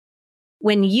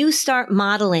When you start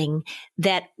modeling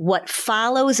that what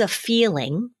follows a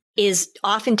feeling is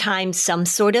oftentimes some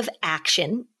sort of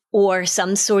action or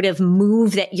some sort of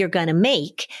move that you're going to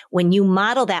make, when you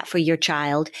model that for your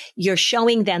child, you're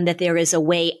showing them that there is a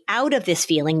way out of this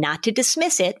feeling, not to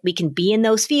dismiss it. We can be in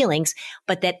those feelings,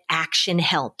 but that action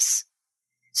helps.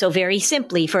 So very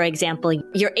simply, for example,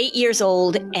 you're 8 years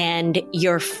old and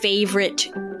your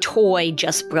favorite toy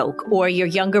just broke, or your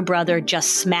younger brother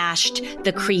just smashed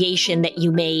the creation that you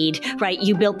made, right?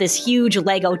 You built this huge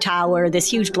Lego tower,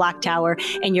 this huge block tower,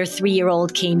 and your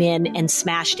 3-year-old came in and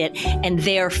smashed it, and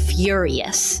they're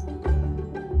furious.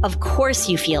 Of course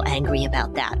you feel angry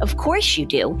about that. Of course you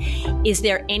do. Is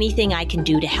there anything I can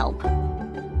do to help?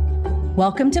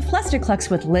 Welcome to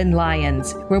Flusterclux with Lynn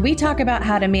Lyons, where we talk about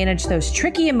how to manage those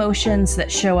tricky emotions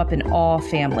that show up in all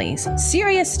families.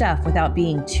 Serious stuff without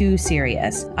being too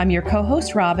serious. I'm your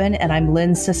co-host, Robin, and I'm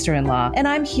Lynn's sister-in-law, and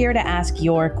I'm here to ask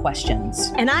your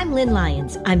questions. And I'm Lynn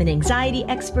Lyons. I'm an anxiety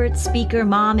expert, speaker,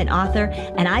 mom, and author,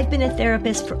 and I've been a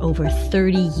therapist for over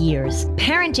 30 years.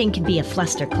 Parenting can be a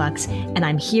flusterclux, and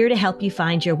I'm here to help you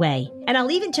find your way. And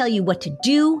I'll even tell you what to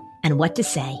do and what to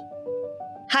say.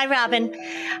 Hi, Robin.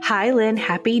 Hi, Lynn.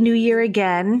 Happy New Year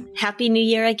again. Happy New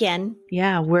Year again.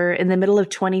 Yeah, we're in the middle of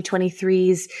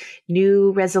 2023's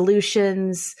new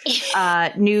resolutions,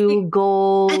 new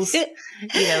goals,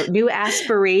 new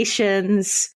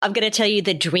aspirations. I'm going to tell you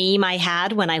the dream I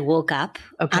had when I woke up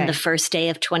on the first day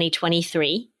of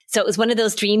 2023. So it was one of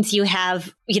those dreams you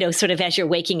have, sort of as you're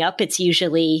waking up, it's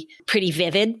usually pretty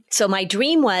vivid. So my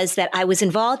dream was that I was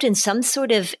involved in some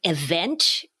sort of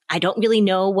event. I don't really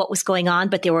know what was going on,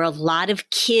 but there were a lot of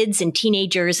kids and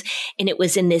teenagers, and it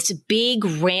was in this big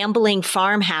rambling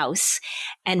farmhouse.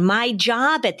 And my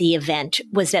job at the event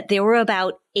was that there were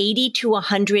about 80 to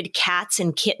 100 cats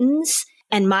and kittens,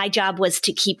 and my job was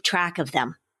to keep track of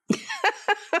them.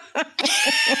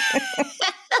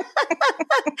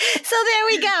 So there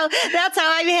we go. That's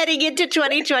how I'm heading into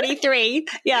 2023.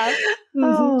 Yeah. Mm-hmm.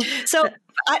 Oh. So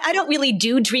I don't really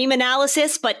do dream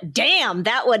analysis, but damn,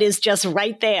 that one is just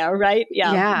right there, right?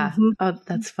 Yeah. Yeah. Mm-hmm. Oh,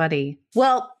 that's funny.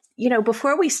 Well,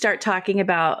 before we start talking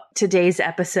about today's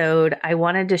episode, I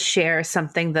wanted to share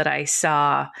something that I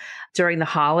saw during the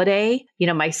holiday.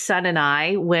 My son and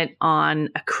I went on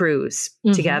a cruise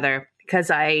together because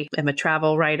I am a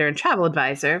travel writer and travel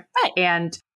advisor. Right.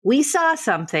 And we saw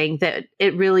something that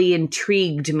it really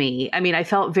intrigued me. I mean, I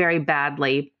felt very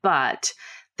badly, but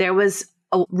there was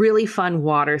a really fun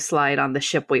water slide on the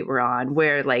ship we were on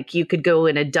where you could go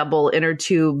in a double inner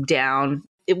tube down.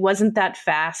 It wasn't that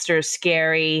fast or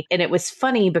scary. And it was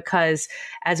funny because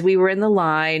as we were in the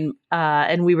line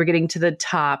and we were getting to the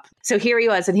top, so here he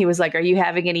was and he was like, "Are you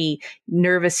having any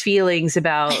nervous feelings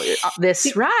about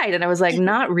this ride?" And I was like,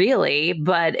 "Not really,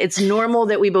 but it's normal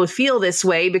that we both feel this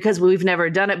way because we've never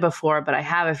done it before, but I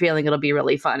have a feeling it'll be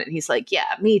really fun." And he's like,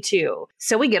 "Yeah, me too."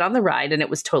 So we get on the ride and it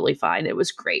was totally fine. It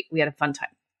was great. We had a fun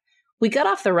time. We got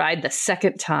off the ride the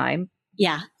second time.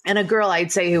 Yeah. And a girl,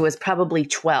 I'd say, who was probably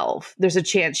 12. There's a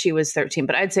chance she was 13,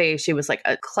 but I'd say she was like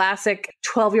a classic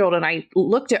 12-year-old. And I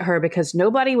looked at her because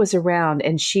nobody was around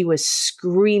and she was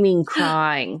screaming,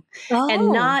 crying.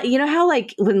 And not, how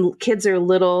when kids are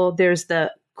little, there's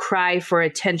the cry for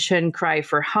attention, cry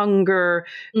for hunger,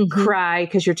 cry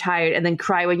because you're tired, and then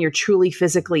cry when you're truly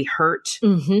physically hurt.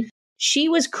 Mm-hmm. She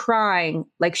was crying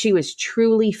like she was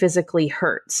truly physically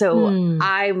hurt. So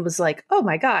I was like, "Oh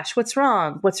my gosh, what's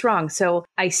wrong? What's wrong?" So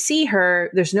I see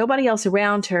her, there's nobody else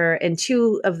around her, and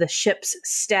two of the ship's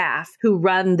staff who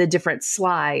run the different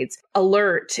slides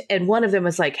alert. And one of them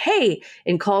was like, "Hey,"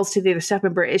 and calls to the other staff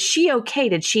member, "Is she okay?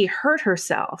 Did she hurt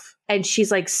herself?" And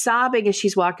she's like sobbing as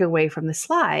she's walking away from the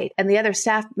slide. And the other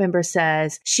staff member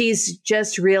says, "She's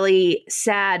just really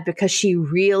sad because she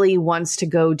really wants to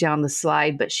go down the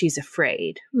slide, but she's afraid."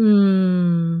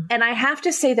 And I have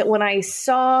to say that when I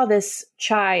saw this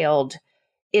child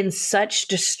in such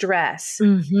distress,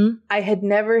 I had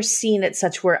never seen it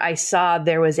such where I saw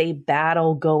there was a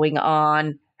battle going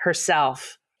on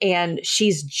herself. And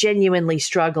she's genuinely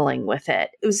struggling with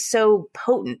it. It was so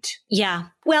potent. Yeah.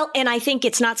 Well, and I think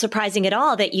it's not surprising at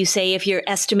all that you say if you're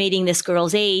estimating this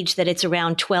girl's age that it's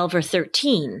around 12 or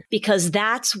 13, because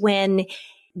that's when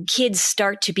kids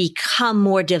start to become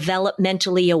more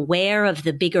developmentally aware of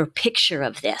the bigger picture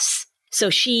of this. So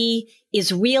she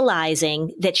is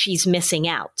realizing that she's missing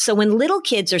out. So when little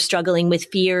kids are struggling with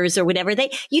fears or whatever,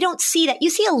 you don't see that. You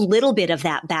see a little bit of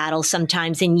that battle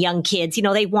sometimes in young kids.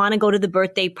 They want to go to the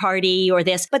birthday party or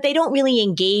this, but they don't really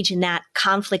engage in that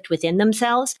conflict within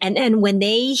themselves. And then when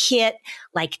they hit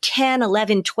like 10,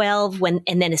 11, 12,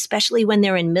 and then especially when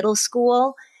they're in middle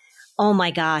school, oh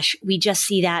my gosh, we just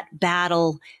see that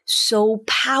battle so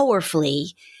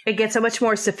powerfully. It gets so much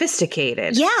more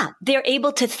sophisticated. Yeah, they're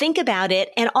able to think about it.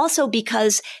 And also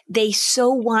because they so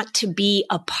want to be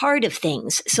a part of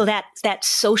things. So that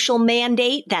social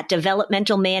mandate, that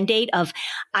developmental mandate of,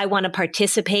 I want to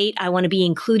participate. I want to be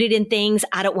included in things.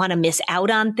 I don't want to miss out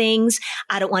on things.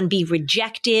 I don't want to be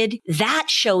rejected.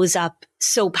 That shows up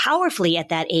so powerfully at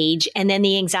that age. And then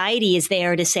the anxiety is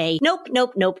there to say, nope,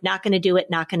 nope, nope, not going to do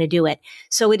it, not going to do it.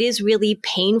 So it is really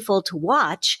painful to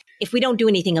watch if we don't do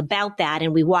anything about that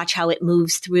and we watch how it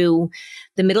moves through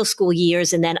the middle school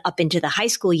years and then up into the high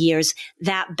school years,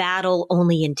 that battle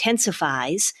only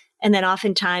intensifies. And then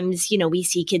oftentimes, we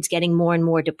see kids getting more and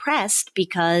more depressed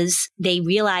because they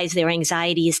realize their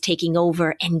anxiety is taking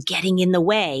over and getting in the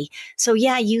way. So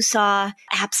yeah, you saw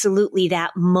absolutely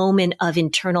that moment of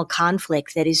internal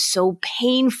conflict that is so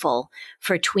painful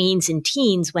for tweens and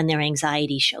teens when their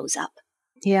anxiety shows up.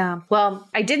 Yeah. Well,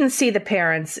 I didn't see the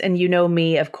parents, and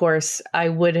me, of course, I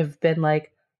would have been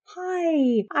like,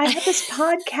 hi, I have this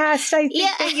podcast. I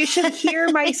think that you should hear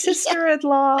my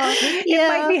sister-in-law. It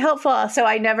might be helpful. So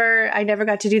I never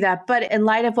got to do that. But in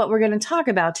light of what we're going to talk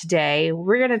about today,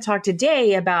 we're going to talk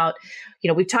today about,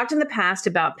 we've talked in the past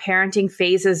about parenting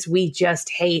phases we just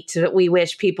hate that we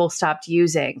wish people stopped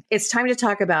using. It's time to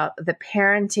talk about the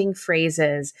parenting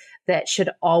phrases that should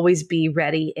always be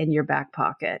ready in your back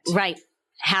pocket. Right.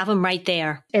 Have them right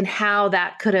there. And how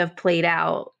that could have played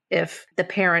out if the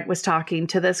parent was talking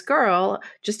to this girl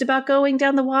just about going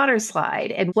down the water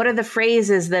slide. And what are the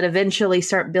phrases that eventually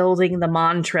start building the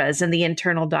mantras and the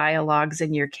internal dialogues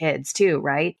in your kids too,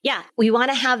 right? Yeah. We want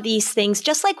to have these things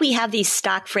just like we have these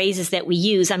stock phrases that we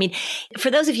use. I mean, for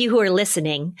those of you who are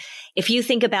listening, if you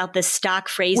think about the stock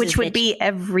phrases, which would be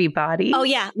everybody. Oh,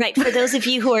 yeah. Right. For those of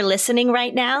you who are listening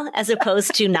right now, as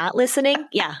opposed to not listening.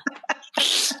 Yeah.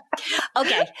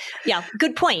 Okay. Yeah.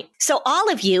 Good point. So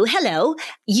all of you, hello,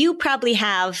 you probably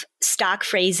have stock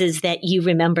phrases that you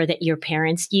remember that your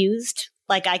parents used.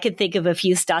 Like I could think of a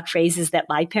few stock phrases that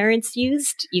my parents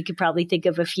used. You could probably think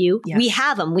of a few. Yes. We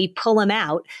have them. We pull them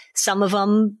out. Some of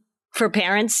them for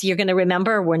parents, you're going to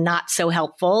remember were not so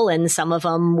helpful. And some of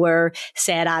them were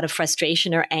said out of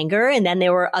frustration or anger. And then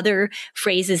there were other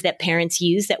phrases that parents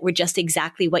used that were just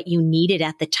exactly what you needed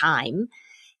at the time.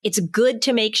 It's good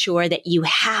to make sure that you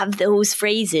have those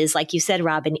phrases, like you said,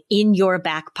 Robin, in your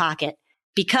back pocket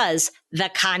because the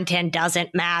content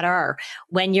doesn't matter.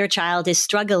 When your child is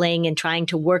struggling and trying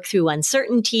to work through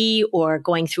uncertainty or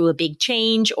going through a big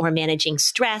change or managing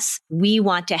stress, we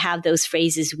want to have those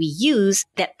phrases we use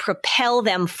that propel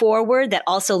them forward, that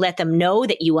also let them know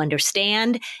that you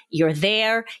understand, you're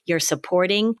there, you're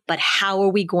supporting, but how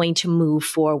are we going to move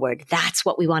forward? That's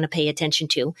what we want to pay attention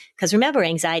to. Because remember,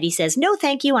 anxiety says, no,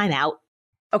 thank you, I'm out.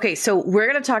 Okay, so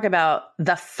we're going to talk about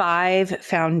the 5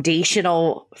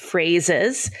 foundational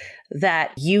phrases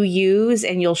that you use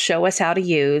and you'll show us how to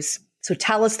use. So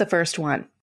tell us the first one.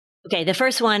 Okay, the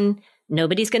first one,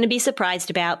 nobody's going to be surprised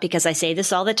about because I say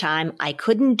this all the time. I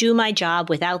couldn't do my job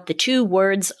without the 2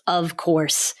 words, of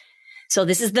course. So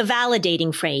this is the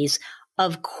validating phrase.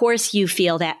 Of course you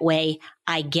feel that way.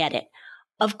 I get it.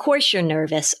 Of course you're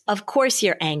nervous. Of course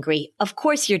you're angry. Of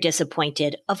course you're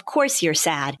disappointed. Of course you're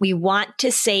sad. We want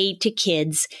to say to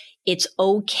kids, it's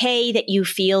okay that you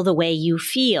feel the way you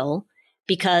feel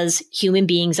because human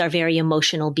beings are very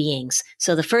emotional beings.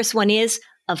 So the first one is,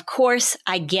 of course,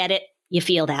 I get it. You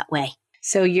feel that way.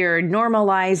 So you're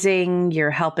normalizing,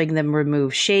 you're helping them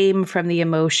remove shame from the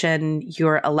emotion.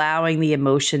 You're allowing the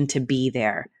emotion to be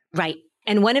there. Right.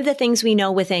 And one of the things we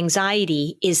know with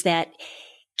anxiety is that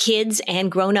kids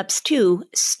and grown-ups too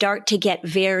start to get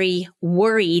very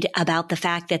worried about the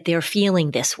fact that they're feeling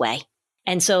this way.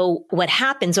 And so what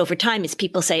happens over time is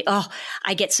people say, oh,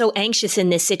 I get so anxious in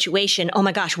this situation. Oh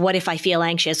my gosh, what if I feel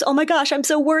anxious? Oh my gosh, I'm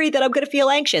so worried that I'm going to feel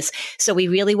anxious. So we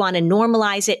really want to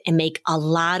normalize it and make a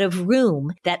lot of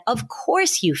room that of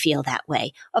course you feel that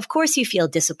way. Of course you feel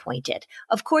disappointed.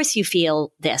 Of course you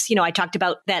feel this. I talked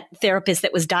about that therapist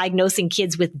that was diagnosing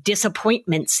kids with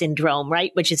disappointment syndrome, right?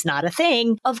 Which is not a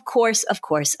thing. Of course, of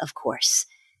course, of course.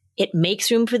 It makes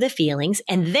room for the feelings.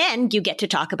 And then you get to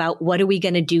talk about what are we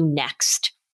going to do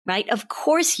next, right? Of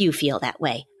course you feel that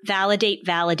way. Validate,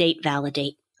 validate,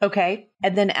 validate. Okay.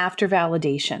 And then after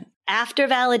validation. After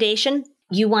validation,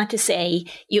 you want to say,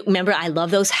 remember, I love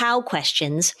those how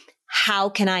questions. How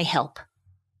can I help?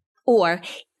 Or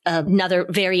another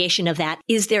variation of that,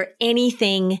 is there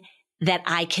anything that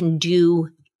I can do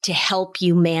to help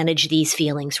you manage these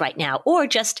feelings right now? Or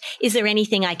just, is there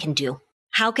anything I can do?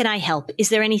 How can I help? Is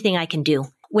there anything I can do?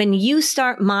 When you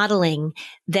start modeling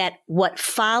that what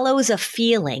follows a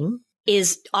feeling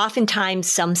is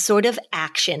oftentimes some sort of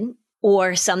action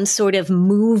or some sort of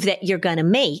move that you're going to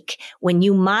make. When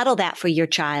you model that for your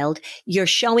child, you're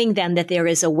showing them that there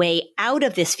is a way out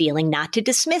of this feeling, not to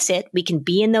dismiss it. We can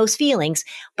be in those feelings,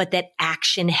 but that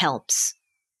action helps.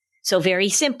 So very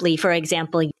simply, for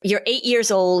example, you're 8 years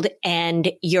old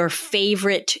and your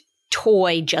favorite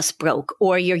toy just broke,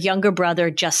 or your younger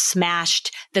brother just smashed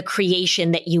the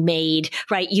creation that you made,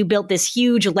 right? You built this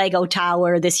huge Lego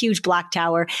tower, this huge block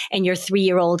tower, and your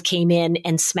 3-year-old came in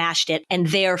and smashed it, and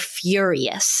they're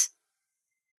furious.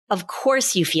 Of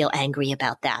course you feel angry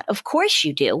about that. Of course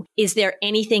you do. Is there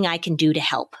anything I can do to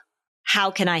help?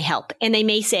 How can I help? And they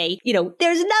may say,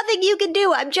 there's nothing you can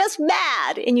do. I'm just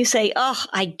mad. And you say, oh,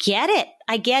 I get it.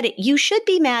 I get it. You should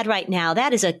be mad right now.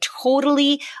 That is a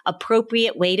totally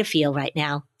appropriate way to feel right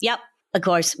now. Yep. Of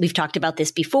course, we've talked about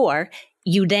this before.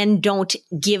 You then don't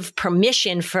give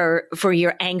permission for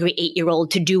your angry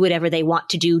 8-year-old to do whatever they want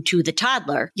to do to the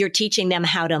toddler. You're teaching them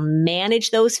how to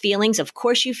manage those feelings. Of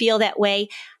course you feel that way.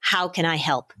 How can I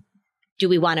help? Do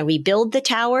we want to rebuild the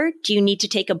tower? Do you need to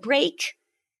take a break?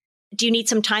 Do you need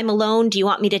some time alone? Do you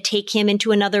want me to take him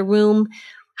into another room?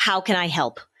 How can I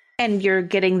help? And you're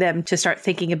getting them to start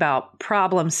thinking about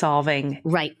problem solving.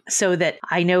 Right. So that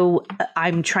I know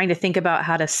I'm trying to think about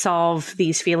how to solve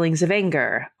these feelings of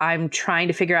anger. I'm trying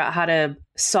to figure out how to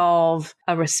solve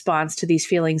a response to these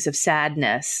feelings of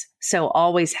sadness. So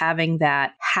always having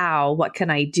that what can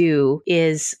I do,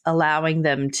 is allowing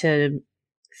them to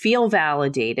feel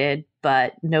validated,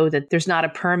 but know that there's not a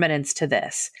permanence to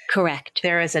this. Correct.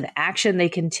 There is an action they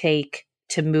can take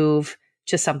to move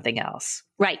to something else.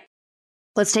 Right.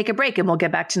 Let's take a break and we'll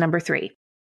get back to number 3.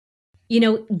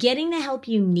 Getting the help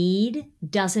you need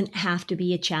doesn't have to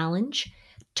be a challenge.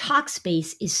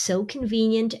 Talkspace is so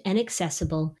convenient and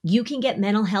accessible. You can get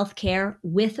mental health care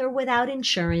with or without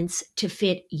insurance to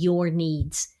fit your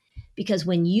needs. Because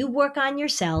when you work on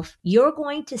yourself, you're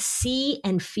going to see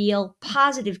and feel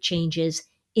positive changes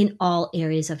in all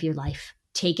areas of your life.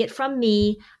 Take it from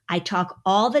me. I talk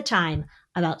all the time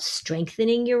about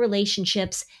strengthening your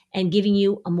relationships and giving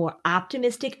you a more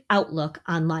optimistic outlook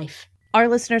on life. Our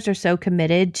listeners are so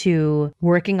committed to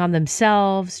working on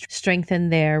themselves, strengthen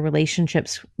their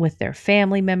relationships with their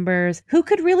family members, who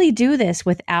could really do this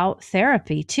without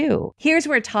therapy too. Here's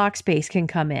where Talkspace can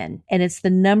come in. And it's the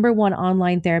 #1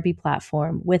 online therapy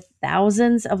platform with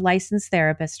thousands of licensed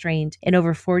therapists trained in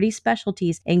over 40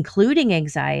 specialties, including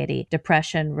anxiety,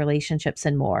 depression, relationships,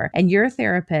 and more. And your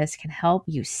therapist can help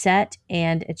you set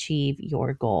and achieve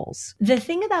your goals. The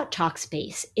thing about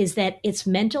Talkspace is that it's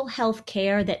mental health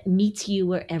care that meets you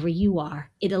wherever you are.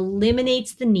 It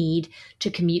eliminates the need to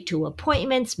commute to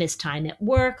appointments, miss time at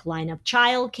work, line up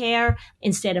childcare.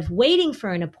 Instead of waiting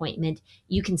for an appointment,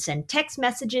 you can send text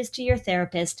messages to your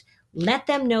therapist, let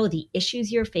them know the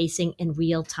issues you're facing in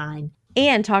real time.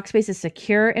 And Talkspace is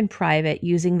secure and private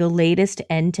using the latest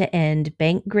end-to-end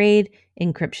bank-grade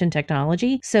encryption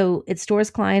technology. So it stores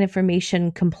client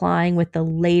information complying with the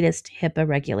latest HIPAA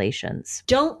regulations.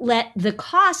 Don't let the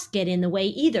cost get in the way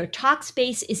either.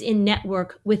 Talkspace is in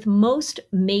network with most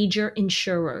major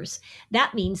insurers.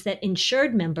 That means that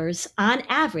insured members, on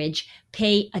average,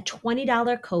 pay a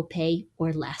 $20 copay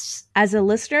or less. As a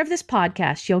listener of this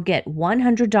podcast, you'll get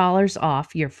 $100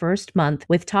 off your first month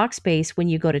with Talkspace when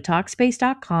you go to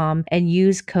Talkspace.com and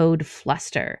use code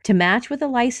FLUSTER. To match with a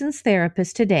licensed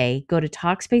therapist today, go to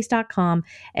Talkspace.com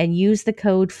and use the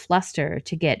code FLUSTER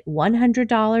to get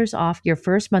 $100 off your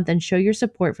first month and show your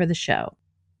support for the show.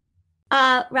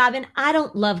 Robin, I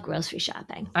don't love grocery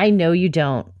shopping. I know you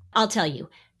don't. I'll tell you,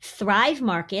 Thrive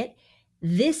Market,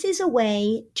 this is a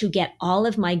way to get all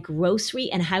of my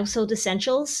grocery and household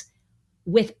essentials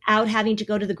without having to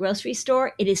go to the grocery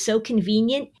store. It is so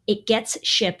convenient. It gets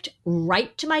shipped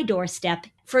right to my doorstep.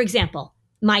 For example,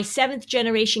 my 7th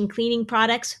generation cleaning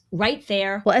products right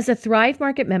there. Well, as a Thrive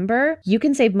Market member, you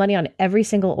can save money on every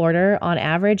single order on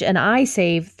average, and I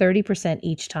save 30%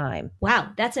 each time. Wow,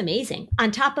 that's amazing.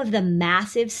 On top of the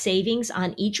massive savings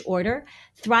on each order,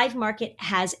 Thrive Market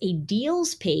has a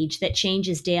deals page that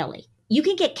changes daily. You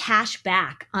can get cash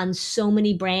back on so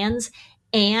many brands,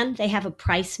 and they have a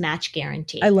price match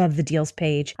guarantee. I love the deals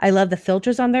page. I love the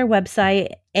filters on their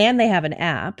website, and they have an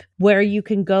app where you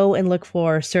can go and look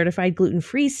for certified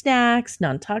gluten-free snacks,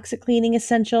 non-toxic cleaning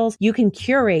essentials. You can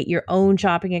curate your own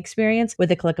shopping experience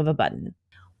with a click of a button.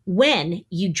 When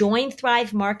you join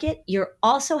Thrive Market, you're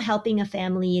also helping a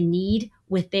family in need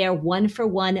with their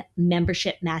 1-for-1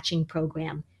 membership matching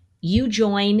program. You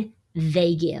join,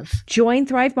 they give. Join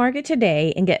Thrive Market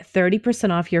today and get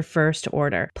 30% off your first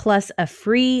order, plus a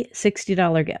free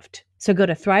 $60 gift. So go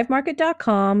to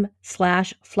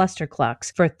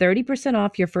thrivemarket.com/flusterclux for 30%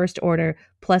 off your first order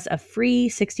plus a free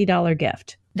 $60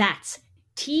 gift. That's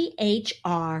THRIVE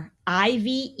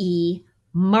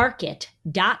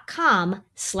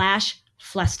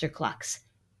market.com/flusterclux.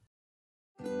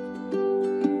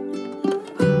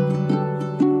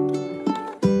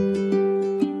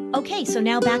 Okay, so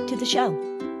now back to the show.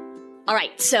 All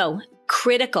right, so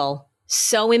critical,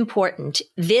 so important.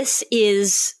 This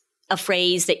is a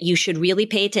phrase that you should really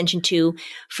pay attention to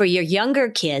for your younger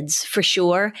kids, for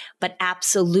sure, but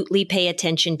absolutely pay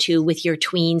attention to with your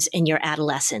tweens and your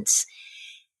adolescents.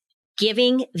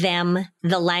 Giving them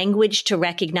the language to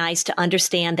recognize, to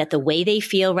understand that the way they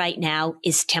feel right now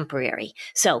is temporary.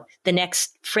 So the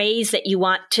next phrase that you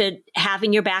want to have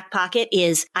in your back pocket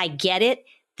is, I get it.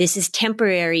 This is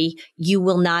temporary. You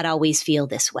will not always feel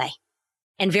this way.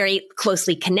 And very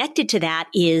closely connected to that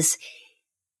is,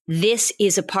 this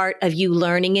is a part of you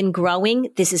learning and growing.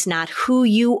 This is not who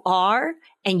you are,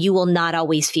 and you will not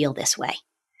always feel this way.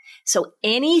 So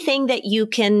anything that you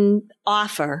can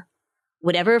offer,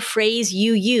 whatever phrase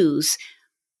you use,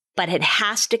 but it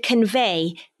has to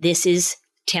convey this is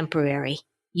temporary.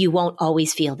 You won't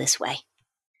always feel this way.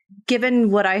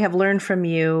 Given what I have learned from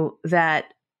you,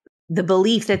 that the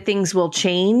belief that things will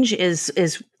change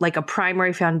is like a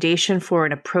primary foundation for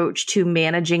an approach to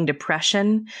managing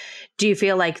depression. Do you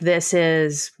feel like this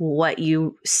is what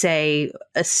you say,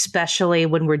 especially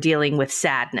when we're dealing with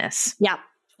sadness? Yeah.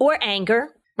 Or anger,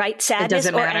 right? Sadness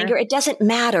or anger. It doesn't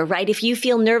matter, right? If you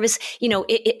feel nervous,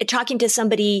 talking to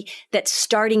somebody that's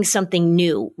starting something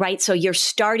new, right? So you're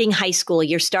starting high school,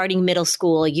 you're starting middle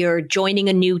school, you're joining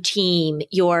a new team,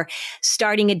 you're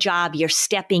starting a job, you're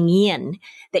stepping in,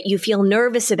 that you feel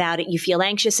nervous about it, you feel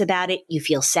anxious about it, you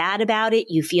feel sad about it,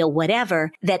 you feel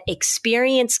whatever, that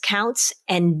experience counts,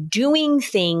 and doing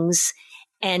things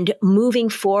and moving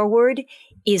forward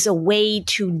is a way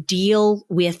to deal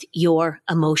with your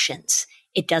emotions.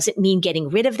 It doesn't mean getting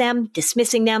rid of them,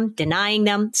 dismissing them, denying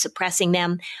them, suppressing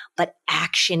them, but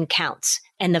action counts.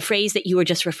 And the phrase that you were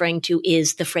just referring to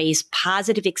is the phrase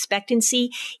positive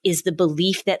expectancy, is the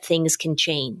belief that things can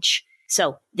change.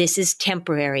 So this is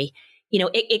temporary.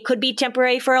 It could be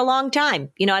temporary for a long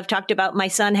time. I've talked about my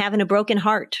son having a broken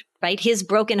heart, right? His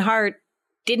broken heart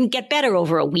didn't get better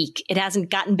over a week. It hasn't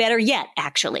gotten better yet,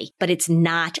 actually, but it's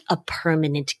not a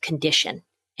permanent condition.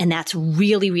 And that's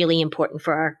really, really important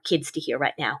for our kids to hear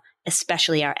right now,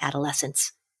 especially our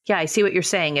adolescents. Yeah, I see what you're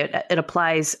saying. It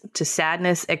applies to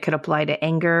sadness. It could apply to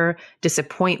anger,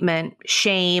 disappointment,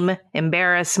 shame,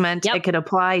 embarrassment. Yep. It could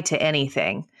apply to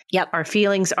anything. Yep. Our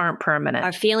feelings aren't permanent.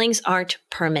 Our feelings aren't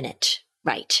permanent.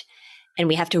 Right. And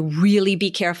we have to really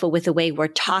be careful with the way we're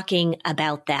talking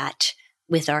about that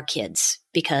with our kids,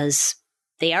 because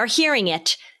they are hearing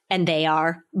it and they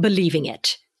are believing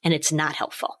it, and it's not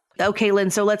helpful. Okay, Lynn,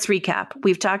 so let's recap.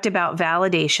 We've talked about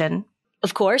validation.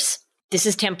 Of course, this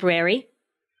is temporary,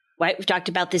 right? We've talked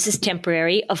about this is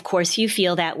temporary. Of course, you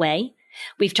feel that way.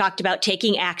 We've talked about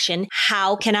taking action.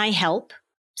 How can I help?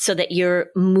 So that you're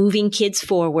moving kids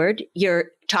forward.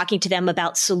 You're talking to them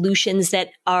about solutions that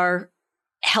are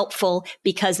helpful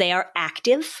because they are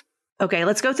active. Okay,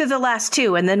 let's go through the last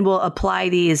two, and then we'll apply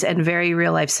these in very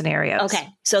real life scenarios. Okay,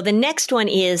 so the next one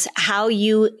is how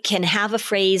you can have a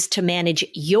phrase to manage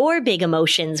your big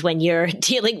emotions when you're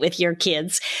dealing with your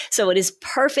kids. So it is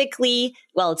perfectly,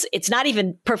 well, it's not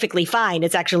even perfectly fine.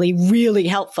 It's actually really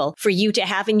helpful for you to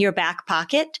have in your back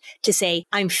pocket to say,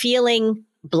 I'm feeling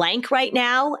blank right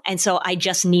now, and so I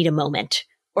just need a moment,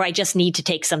 or I just need to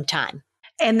take some time.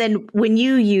 And then when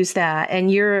you use that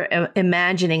and you're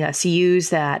imagining us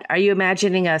use that, are you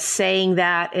imagining us saying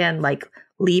that and like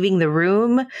leaving the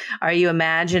room? Are you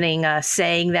imagining us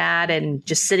saying that and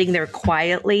just sitting there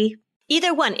quietly?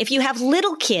 Either one. If you have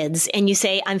little kids and you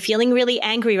say, I'm feeling really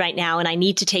angry right now and I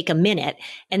need to take a minute,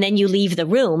 and then you leave the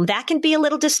room, that can be a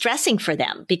little distressing for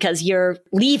them because you're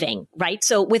leaving, right?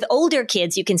 So with older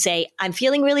kids, you can say, I'm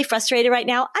feeling really frustrated right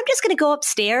now. I'm just going to go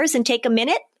upstairs and take a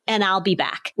minute, and I'll be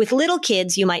back. With little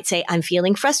kids, you might say, I'm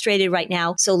feeling frustrated right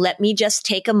now, so let me just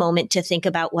take a moment to think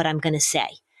about what I'm going to say.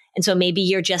 And so maybe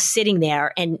you're just sitting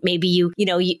there, and maybe you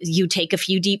take a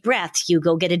few deep breaths, you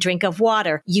go get a drink of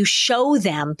water, you show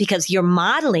them, because you're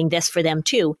modeling this for them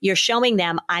too. You're showing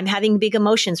them, I'm having big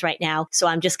emotions right now, so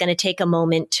I'm just going to take a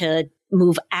moment to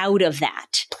move out of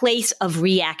that place of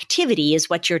reactivity is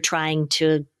what you're trying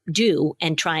to do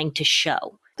and trying to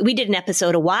show. We did an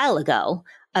episode a while ago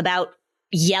about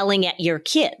yelling at your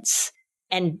kids.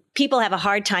 And people have a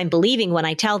hard time believing when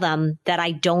I tell them that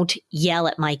I don't yell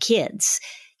at my kids.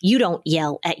 you don't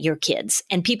yell at your kids.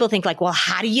 And people think like, well,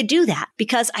 how do you do that?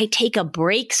 Because I take a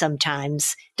break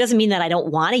sometimes. Doesn't mean that I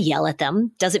don't want to yell at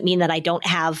them. Doesn't mean that I don't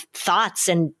have thoughts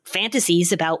and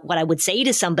fantasies about what I would say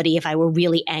to somebody if I were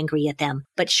really angry at them.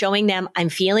 But showing them I'm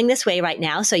feeling this way right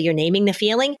now. So you're naming the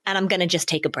feeling and I'm going to just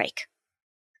take a break.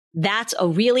 That's a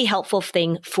really helpful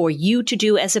thing for you to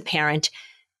do as a parent.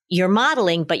 You're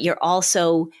modeling, but you're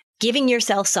also giving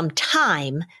yourself some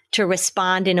time to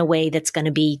respond in a way that's going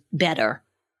to be better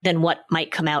than what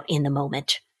might come out in the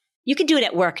moment. You can do it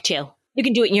at work too. You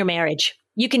can do it in your marriage.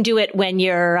 You can do it when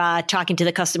you're talking to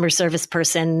the customer service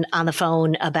person on the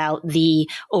phone about the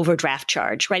overdraft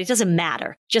charge, right? It doesn't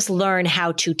matter. Just learn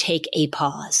how to take a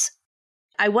pause.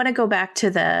 I want to go back to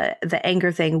the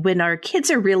anger thing. When our kids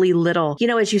are really little,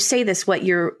 as you say this, what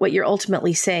you're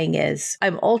ultimately saying is,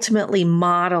 I'm ultimately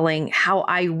modeling how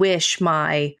I wish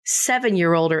my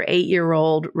 7-year-old or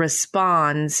 8-year-old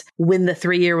responds when the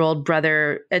 3-year-old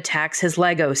brother attacks his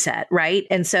Lego set, right?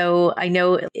 And so I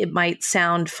know it might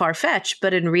sound far-fetched,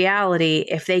 but in reality,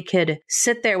 if they could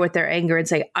sit there with their anger and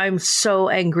say, I'm so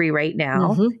angry right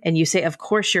now, and you say, of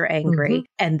course you're angry.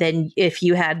 And then if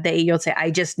you'll say, I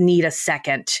just need a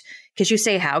second. Because you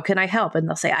say, how can I help? And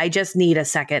they'll say, I just need a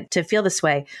second to feel this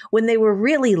way. When they were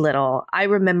really little, I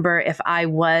remember if I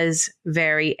was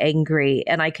very angry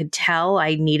and I could tell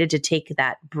I needed to take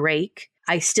that break,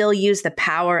 I still use the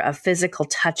power of physical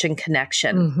touch and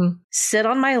connection. Sit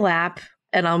on my lap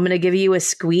and I'm going to give you a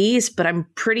squeeze, but I'm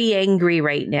pretty angry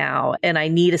right now. And I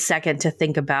need a second to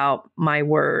think about my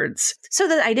words so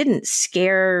that I didn't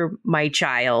scare my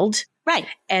child. Right.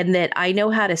 And that I know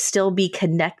how to still be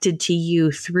connected to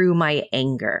you through my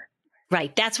anger.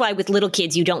 Right. That's why with little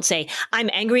kids, you don't say, I'm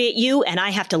angry at you and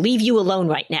I have to leave you alone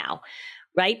right now.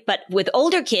 Right. But with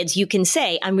older kids, you can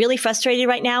say, I'm really frustrated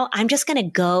right now. I'm just going to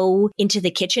go into the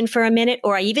kitchen for a minute.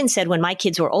 Or I even said when my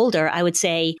kids were older, I would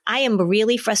say, I am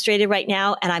really frustrated right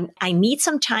now. And I need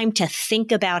some time to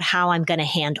think about how I'm going to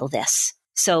handle this.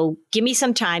 So give me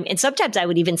some time. And sometimes I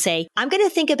would even say, I'm going to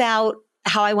think about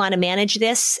how I want to manage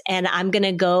this. And I'm going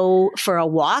to go for a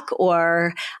walk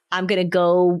or I'm going to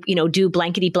go, do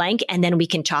blankety blank. And then we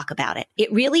can talk about it.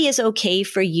 It really is okay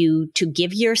for you to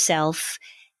give yourself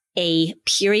a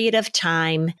period of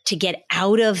time to get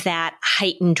out of that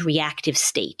heightened reactive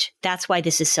state. That's why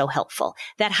this is so helpful.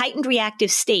 That heightened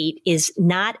reactive state is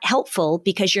not helpful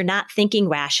because you're not thinking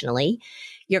rationally.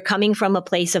 You're coming from a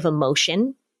place of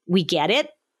emotion. We get it.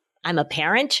 I'm a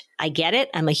parent. I get it.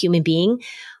 I'm a human being.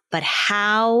 But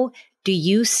how do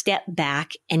you step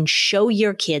back and show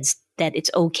your kids that it's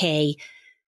okay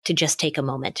to just take a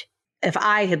moment? If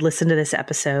I had listened to this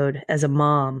episode as a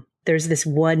mom, there's this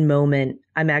one moment.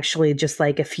 I'm actually just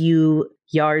like a few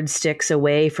yardsticks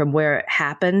away from where it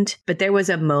happened. But there was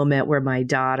a moment where my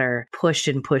daughter pushed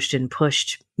and pushed and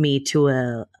pushed me to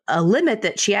a limit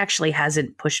that she actually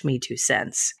hasn't pushed me to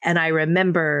since. And I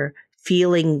remember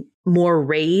feeling more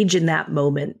rage in that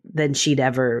moment than she'd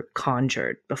ever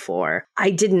conjured before. I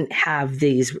didn't have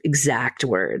these exact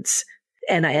words.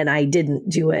 And I didn't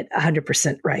do it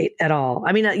 100% right at all.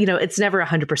 I mean, it's never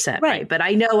 100% right, but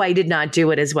I know I did not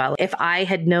do it as well. If I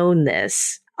had known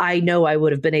this, I know I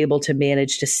would have been able to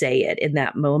manage to say it in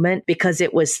that moment because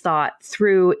it was thought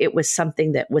through. It was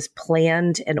something that was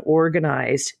planned and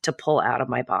organized to pull out of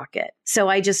my pocket. So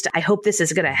I hope this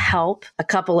is going to help a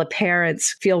couple of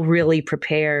parents feel really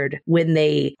prepared when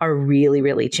they are really,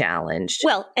 really challenged.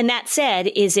 Well, and that said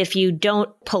is if you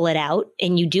don't pull it out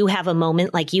and you do have a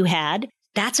moment like you had,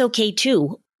 that's okay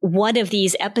too. One of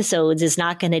these episodes is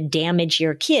not going to damage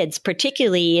your kids,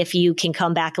 particularly if you can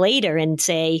come back later and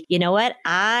say, you know what,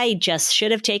 I just should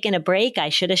have taken a break. I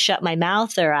should have shut my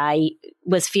mouth or I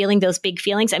was feeling those big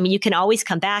feelings. I mean, you can always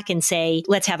come back and say,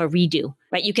 let's have a redo,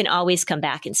 right? You can always come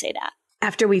back and say that.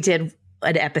 After we did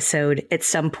an episode at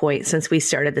some point since we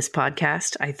started this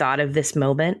podcast, I thought of this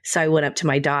moment. So I went up to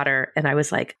my daughter and I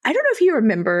was like, I don't know if you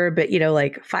remember, but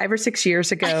like 5 or 6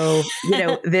 years ago,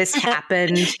 this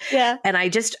happened. Yeah. And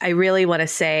I really want to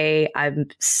say, I'm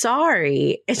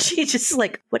sorry. And she just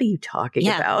like, what are you talking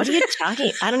about? What are you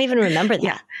talking? I don't even remember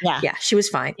that. Yeah. She was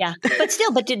fine. Yeah.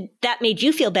 But did that made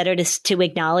you feel better to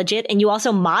acknowledge it? And you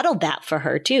also modeled that for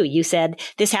her too. You said,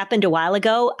 this happened a while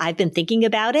ago. I've been thinking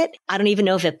about it. I don't even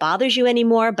know if it bothers you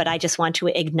anymore, but I just want to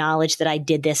acknowledge that I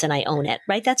did this and I own it,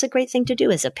 right? That's a great thing to do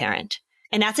as a parent.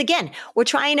 And that's, again, we're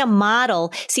trying to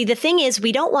model. See, the thing is,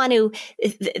 we don't want to,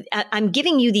 I'm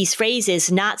giving you these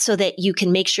phrases not so that you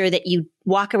can make sure that you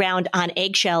walk around on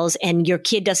eggshells and your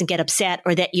kid doesn't get upset,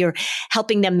 or that you're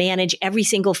helping them manage every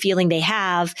single feeling they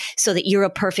have so that you're a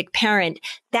perfect parent,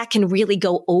 that can really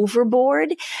go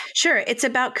overboard. Sure. It's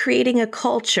about creating a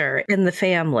culture in the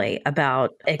family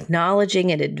about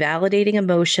acknowledging and validating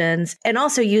emotions, and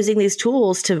also using these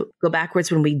tools to go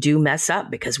backwards when we do mess up,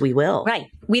 because we will. Right.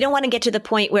 We don't want to get to the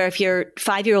point where if your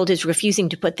 5-year-old is refusing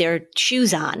to put their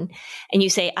shoes on and you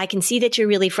say, I can see that you're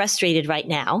really frustrated right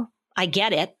now. I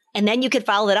get it. And then you could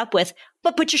follow it up with,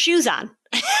 but put your shoes on.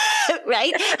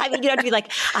 Right? I mean, you don't have to be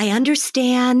like, I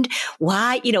understand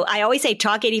why, I always say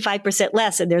talk 85%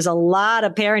 less. And there's a lot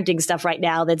of parenting stuff right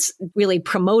now that's really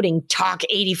promoting talk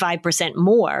 85%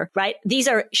 more, right? These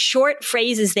are short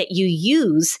phrases that you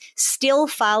use, still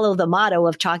follow the motto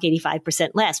of talk 85%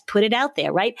 less. Put it out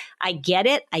there, right? I get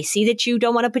it. I see that you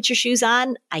don't want to put your shoes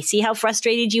on. I see how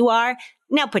frustrated you are.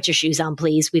 Now put your shoes on,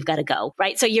 please. We've got to go,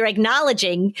 right? So you're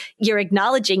acknowledging, you're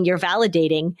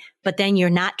validating, but then you're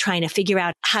not trying to figure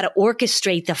out how to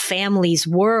orchestrate the family's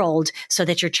world so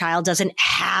that your child doesn't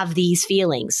have these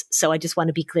feelings. So I just want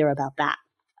to be clear about that.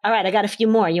 All right. I got a few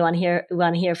more. You want to hear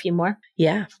a few more?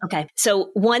 Yeah. Okay. So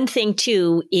one thing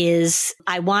too is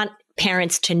I want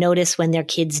parents to notice when their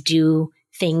kids do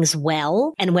things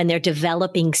well and when they're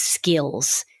developing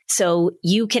skills. So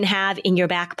you can have in your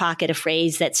back pocket a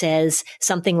phrase that says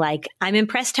something like, I'm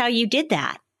impressed how you did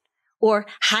that. Or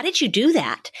how did you do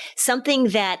that? Something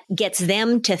that gets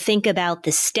them to think about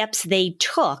the steps they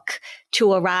took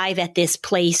to arrive at this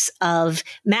place of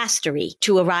mastery,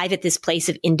 to arrive at this place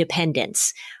of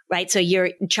independence, right? So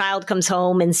your child comes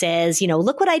home and says,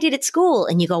 look what I did at school.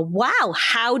 And you go, wow,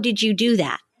 how did you do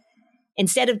that?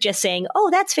 Instead of just saying, oh,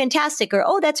 that's fantastic, or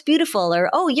oh, that's beautiful, or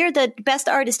oh, you're the best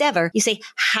artist ever, you say,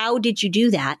 how did you do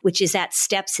that? Which is that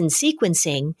steps and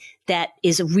sequencing that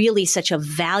is really such a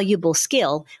valuable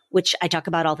skill, which I talk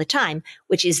about all the time,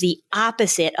 which is the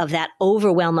opposite of that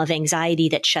overwhelm of anxiety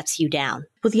that shuts you down.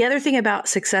 Well, the other thing about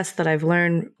success that I've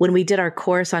learned when we did our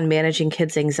course on managing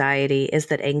kids' anxiety is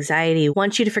that anxiety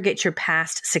wants you to forget your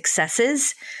past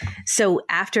successes. So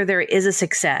after there is a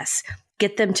success,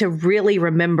 get them to really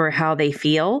remember how they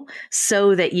feel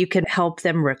so that you can help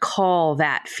them recall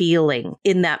that feeling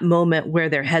in that moment where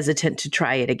they're hesitant to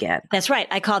try it again. That's right.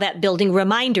 I call that building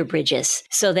reminder bridges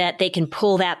so that they can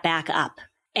pull that back up.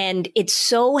 And it's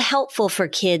so helpful for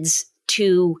kids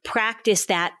to practice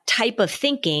that type of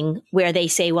thinking where they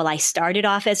say, well, I started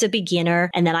off as a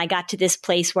beginner and then I got to this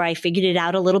place where I figured it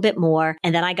out a little bit more.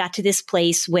 And then I got to this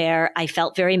place where I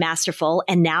felt very masterful.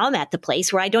 And now I'm at the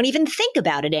place where I don't even think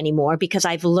about it anymore because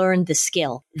I've learned the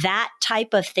skill. That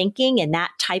type of thinking and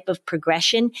that type of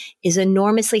progression is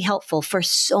enormously helpful for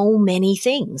so many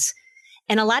things.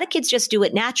 And a lot of kids just do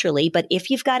it naturally. But if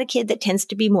you've got a kid that tends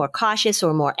to be more cautious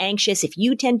or more anxious, if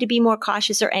you tend to be more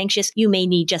cautious or anxious, you may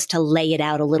need just to lay it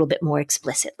out a little bit more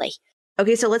explicitly.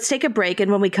 Okay, so let's take a break.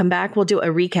 And when we come back, we'll do a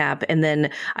recap. And then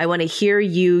I want to hear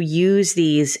you use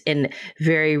these in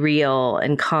very real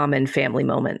and common family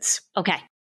moments. Okay.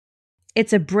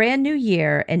 It's a brand new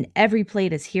year, and Every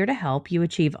Plate is here to help you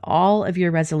achieve all of your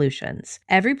resolutions.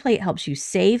 Every Plate helps you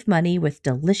save money with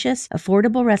delicious,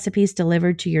 affordable recipes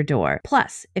delivered to your door.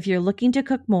 Plus, if you're looking to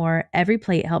cook more, Every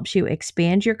Plate helps you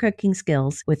expand your cooking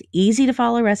skills with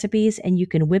easy-to-follow recipes, and you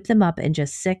can whip them up in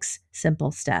just 6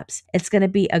 simple steps. It's going to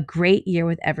be a great year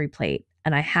with Every Plate.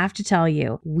 And I have to tell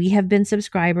you, we have been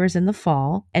subscribers in the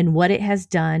fall, and what it has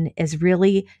done is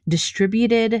really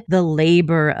distributed the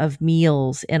labor of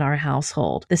meals in our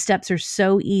household. The steps are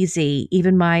so easy.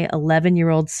 Even my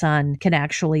 11-year-old son can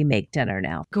actually make dinner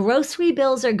now. Grocery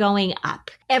bills are going up.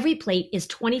 Every Plate is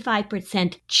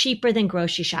 25% cheaper than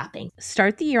grocery shopping.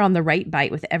 Start the year on the right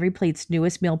bite with Every Plate's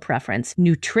newest meal preference,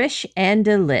 Nutrish and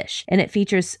Delish. And it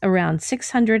features around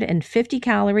 650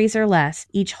 calories or less.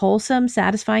 Each wholesome,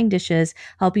 satisfying dishes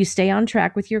help you stay on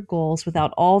track with your goals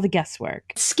without all the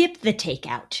guesswork. Skip the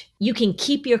takeout. You can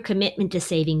keep your commitment to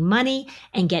saving money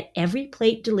and get Every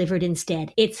Plate delivered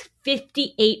instead. It's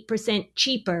 58%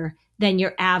 cheaper than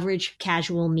your average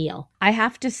casual meal. I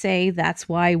have to say that's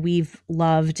why we've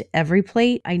loved Every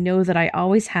Plate. I know that I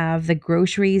always have the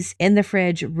groceries in the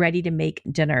fridge ready to make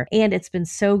dinner, and it's been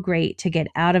so great to get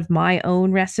out of my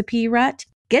own recipe rut.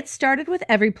 Get started with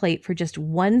Every Plate for just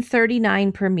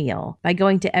 $1.39 per meal by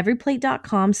going to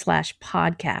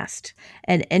everyplate.com/podcast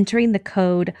and entering the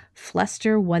code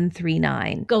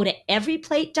Fluster139. Go to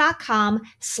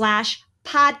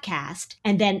everyplate.com/podcast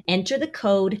and then enter the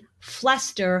code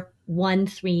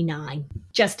Fluster139.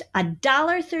 Just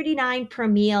 $1.39 per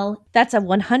meal. That's a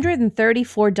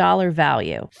 $134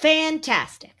 value.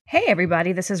 Fantastic. Hey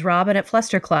everybody, this is Robin at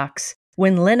Flusterclux.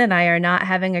 When Lynn and I are not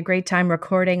having a great time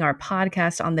recording our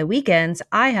podcast on the weekends,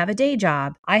 I have a day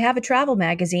job. I have a travel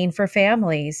magazine for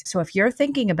families. So if you're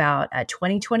thinking about a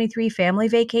 2023 family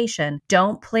vacation,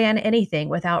 don't plan anything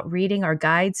without reading our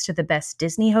guides to the best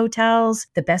Disney hotels,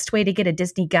 the best way to get a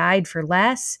Disney guide for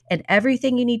less, and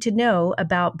everything you need to know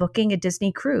about booking a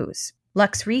Disney cruise.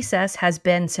 Lux Recess has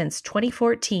been since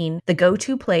 2014 the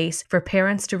go-to place for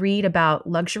parents to read about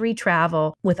luxury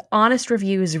travel with honest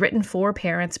reviews written for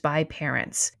parents by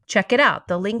parents. Check it out.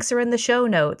 The links are in the show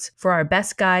notes for our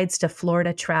best guides to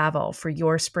Florida travel for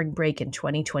your spring break in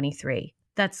 2023.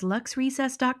 That's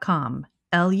luxrecess.com,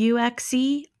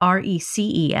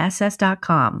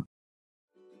 LUXERECESS.com.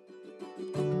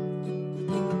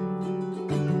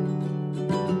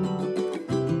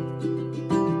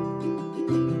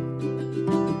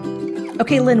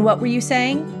 Okay, Lynn, what were you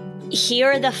saying?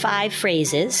 Here are the 5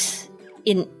 phrases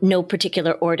in no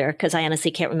particular order, because I honestly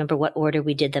can't remember what order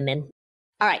we did them in.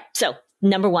 All right. So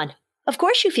number 1, of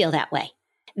course you feel that way.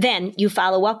 Then you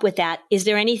follow up with that. Is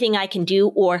there anything I can do,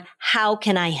 or how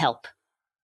can I help?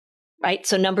 Right.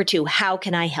 So number 2, how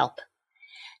can I help?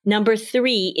 Number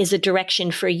 3 is a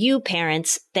direction for you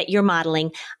parents that you're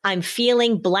modeling. I'm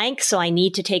feeling blank, so I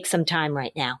need to take some time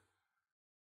right now.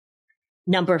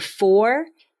 Number 4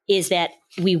 is that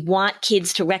we want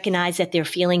kids to recognize that their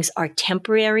feelings are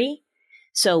temporary.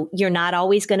 So you're not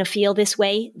always going to feel this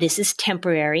way. This is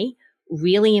temporary,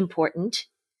 really important.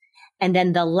 And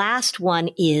then the last one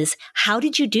is, how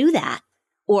did you do that?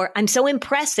 Or, I'm so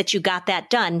impressed that you got that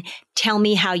done. Tell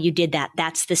me how you did that.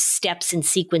 That's the steps in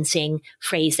sequencing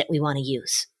phrase that we want to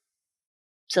use.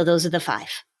 So those are the 5.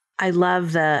 I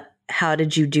love the how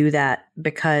did you do that,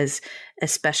 because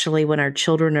especially when our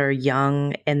children are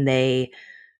young and they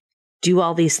do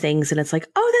all these things and it's like,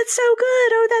 oh, that's so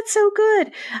good. Oh, that's so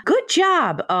good. Good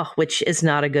job. Oh, which is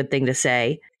not a good thing to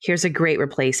say. Here's a great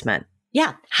replacement.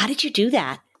 Yeah. How did you do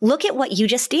that? Look at what you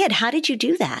just did. How did you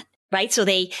do that? Right? So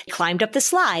they climbed up the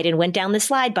slide and went down the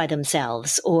slide by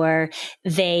themselves, or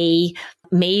they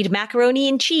made macaroni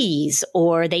and cheese,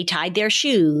 or they tied their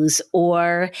shoes,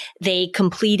 or they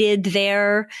completed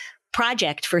their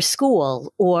project for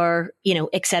school, or,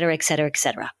 et cetera, et cetera, et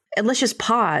cetera. And let's just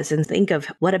pause and think of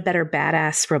what a better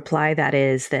badass reply that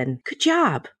is than good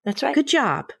job. That's right. Good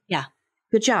job. Yeah.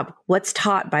 Good job. What's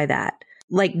taught by that?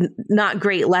 Like not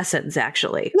great lessons,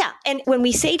 actually. Yeah. And when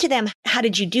we say to them, how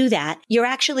did you do that? You're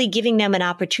actually giving them an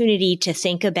opportunity to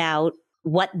think about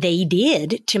what they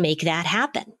did to make that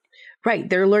happen. Right.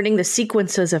 They're learning the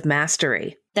sequences of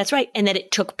mastery. That's right. And that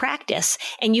it took practice.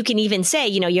 And you can even say,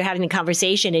 you're having a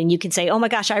conversation and you can say, oh my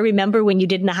gosh, I remember when you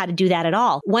didn't know how to do that at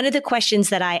all. One of the questions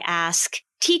that I ask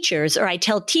teachers, or I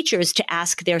tell teachers to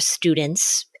ask their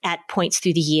students at points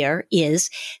through the year, is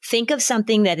think of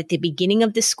something that at the beginning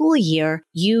of the school year,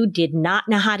 you did not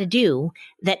know how to do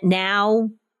that now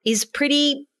is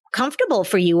pretty comfortable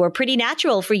for you or pretty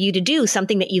natural for you to do,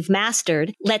 something that you've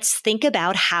mastered. Let's think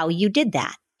about how you did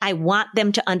that. I want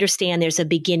them to understand there's a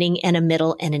beginning and a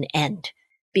middle and an end,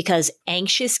 because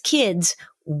anxious kids,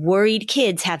 worried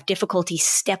kids have difficulty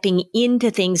stepping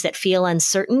into things that feel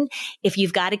uncertain. If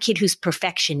you've got a kid who's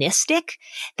perfectionistic,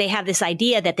 they have this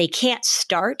idea that they can't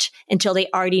start until they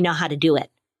already know how to do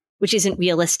it, which isn't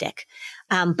realistic.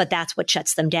 But that's what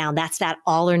shuts them down. That's that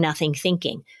all or nothing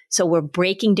thinking. So we're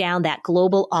breaking down that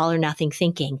global all or nothing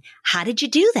thinking. How did you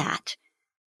do that?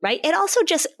 Right. It also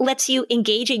just lets you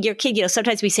engage in your kid.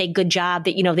 Sometimes we say good job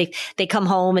that, they come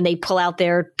home and they pull out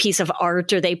their piece of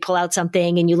art or they pull out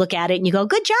something and you look at it and you go,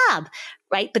 good job.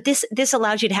 Right. But this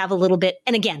allows you to have a little bit.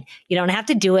 And again, you don't have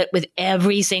to do it with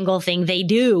every single thing they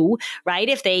do. Right.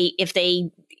 If they,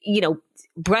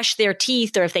 brush their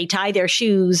teeth, or if they tie their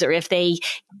shoes, or if they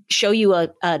show you a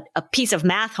piece of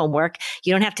math homework,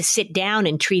 you don't have to sit down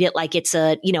and treat it like it's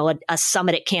a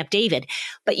summit at Camp David.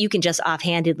 But you can just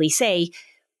offhandedly say,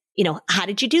 how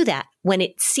did you do that? When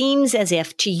it seems as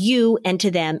if to you and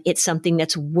to them, it's something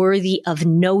that's worthy of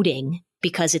noting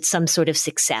because it's some sort of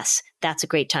success. That's a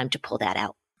great time to pull that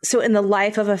out. So in the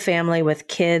life of a family with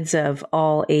kids of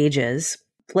all ages,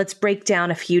 let's break down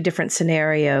a few different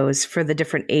scenarios for the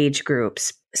different age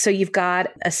groups. So you've got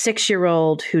a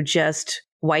 6-year-old who just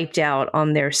wiped out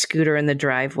on their scooter in the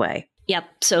driveway. Yep.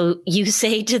 So you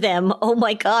say to them, oh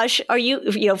my gosh, are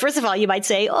you, first of all, you might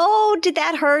say, oh, did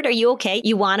that hurt? Are you okay?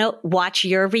 You want to watch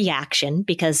your reaction,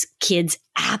 because kids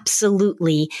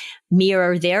absolutely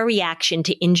mirror their reaction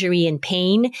to injury and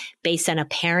pain based on a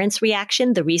parent's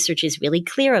reaction. The research is really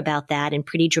clear about that in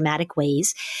pretty dramatic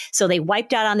ways. So they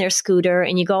wiped out on their scooter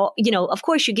and you go, of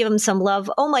course you give them some love.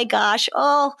 Oh my gosh.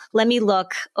 Oh, let me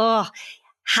look. Oh,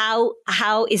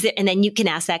 how is it? And then you can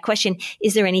ask that question.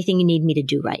 Is there anything you need me to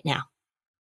do right now?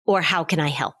 or how can I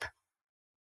help?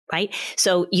 Right?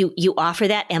 So you offer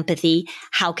that empathy.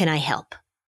 How can I help?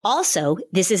 Also,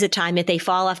 this is a time if they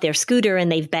fall off their scooter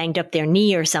and they've banged up their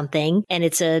knee or something, and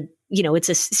it's a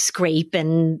scrape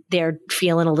and they're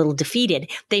feeling a little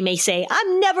defeated. They may say,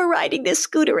 I'm never riding this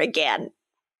scooter again.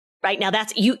 Right now,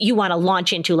 that's you want to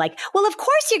launch into like, well, of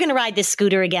course you're going to ride this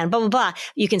scooter again, blah, blah, blah.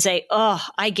 You can say, oh,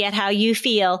 I get how you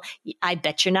feel. I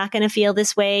bet you're not going to feel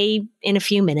this way in a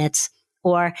few minutes.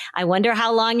 Or I wonder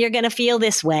how long you're going to feel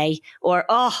this way. Or,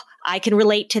 oh, I can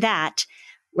relate to that.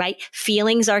 Right?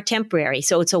 Feelings are temporary.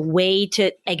 So it's a way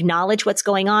to acknowledge what's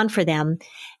going on for them.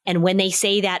 And when they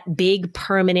say that big,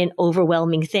 permanent,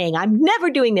 overwhelming thing, I'm never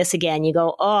doing this again, you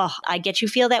go, oh, I get you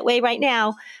feel that way right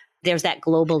now. There's that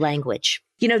global language.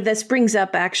 You know, this brings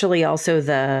up actually also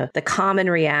the common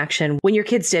reaction when your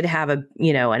kids did have an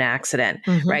accident,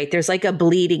 right? There's like a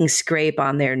bleeding scrape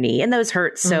on their knee and those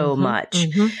hurt so much.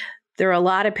 There are a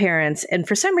lot of parents, and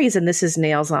for some reason, this is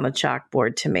nails on a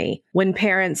chalkboard to me. When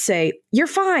parents say, you're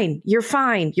fine, you're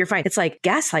fine, you're fine. It's like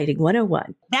gaslighting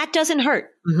 101. That doesn't hurt.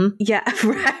 Yeah,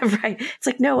 right. It's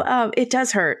like, no, it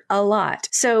does hurt a lot.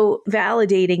 So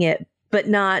validating it, but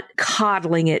not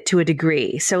coddling it to a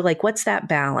degree. So like, what's that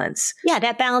balance? Yeah,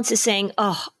 that balance is saying,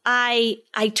 oh, I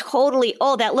totally,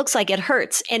 that looks like it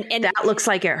hurts. And that looks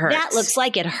like it hurts. That looks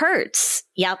like it hurts.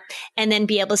 Yep. And then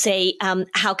be able to say,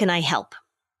 how can I help?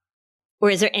 Or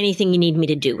is there anything you need me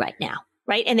to do right now?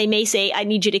 Right. And they may say, I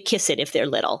need you to kiss it if they're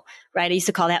little. Right. I used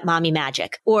to call that mommy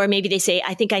magic. Or maybe they say,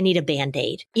 I think I need a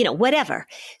Band-Aid, whatever.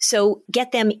 So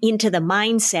get them into the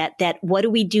mindset that what do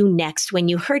we do next? When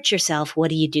you hurt yourself, what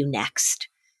do you do next?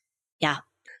 Yeah.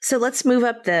 So let's move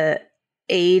up the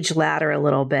age ladder a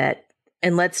little bit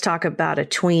and let's talk about a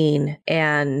tween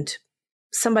and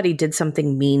somebody did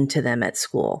something mean to them at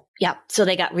school. Yeah. So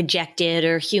they got rejected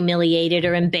or humiliated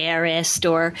or embarrassed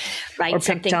or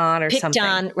picked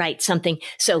on, right. Something.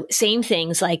 So same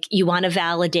things like you want to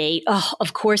validate. Oh,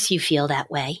 of course you feel that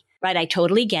way. Right. I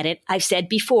totally get it. I've said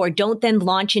before, don't then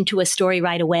launch into a story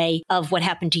right away of what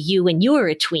happened to you when you were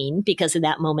a tween, because in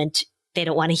that moment, they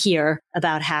don't want to hear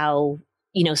about how,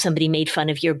 somebody made fun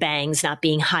of your bangs not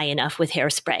being high enough with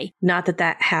hairspray. Not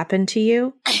that happened to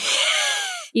you.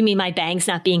 You mean my bangs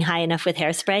not being high enough with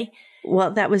hairspray?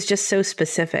 Well, that was just so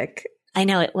specific. I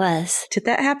know it was. Did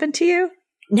that happen to you?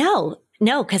 No,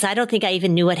 because I don't think I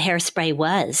even knew what hairspray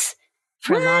was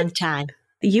for a long time.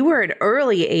 You were an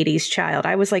early 80s child.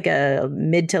 I was like a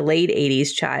mid to late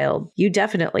 80s child. You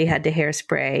definitely had to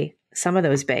hairspray some of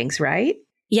those bangs, right?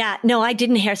 Yeah, no, I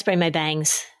didn't hairspray my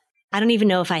bangs. I don't even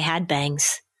know if I had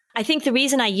bangs. I think the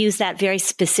reason I use that very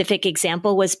specific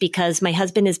example was because my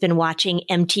husband has been watching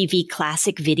MTV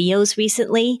classic videos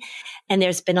recently, and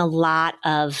there's been a lot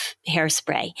of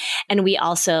hairspray. And we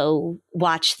also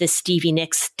watched the Stevie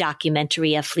Nicks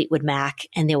documentary of Fleetwood Mac,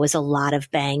 and there was a lot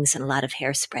of bangs and a lot of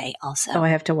hairspray also. Oh, I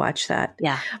have to watch that.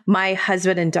 Yeah. My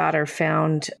husband and daughter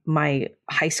found my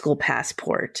high school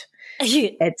passport.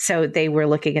 And so they were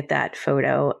looking at that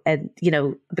photo and,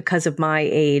 because of my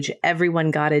age, everyone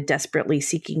got a Desperately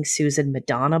Seeking Susan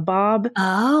Madonna bob,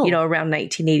 around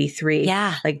 1983.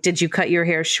 Yeah. Like, did you cut your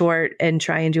hair short and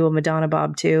try and do a Madonna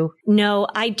bob too? No,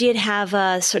 I did have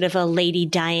a sort of a Lady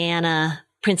Diana,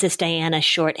 Princess Diana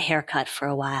short haircut for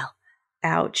a while.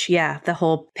 Ouch. Yeah. The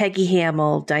whole Peggy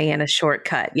Hamill, Diana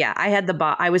shortcut. Yeah. I had the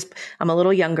bob. I'm a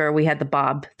little younger. We had the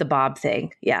bob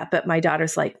thing. Yeah. But my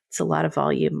daughter's like, it's a lot of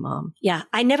volume, Mom. Yeah.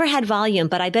 I never had volume,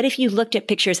 but I bet if you looked at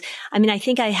pictures, I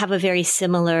think I have a very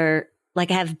similar,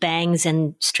 like I have bangs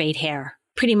and straight hair,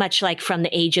 pretty much like from the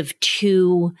age of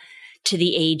 2 to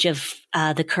the age of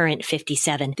the current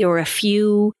 57. There were a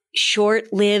few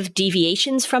short-lived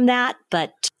deviations from that,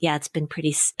 but yeah, it's been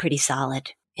pretty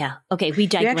solid. Yeah. Okay. We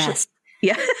digress.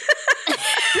 Yeah.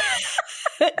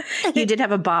 You did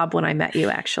have a bob when I met you,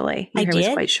 actually. Your hair was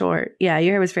quite short. Yeah,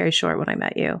 your hair was very short when I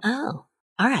met you. Oh,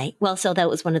 all right. Well, so that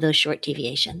was one of those short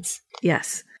deviations.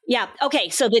 Yes. Yeah. Okay.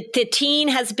 So the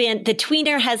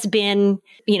tweener has been,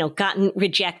 gotten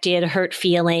rejected, hurt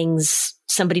feelings.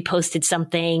 Somebody posted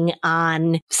something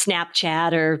on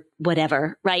Snapchat or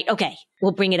whatever, right? Okay.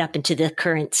 We'll bring it up into the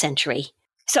current century.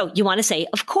 So you want to say,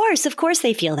 of course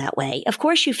they feel that way. Of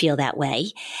course you feel that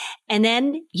way. And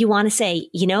then you want to say,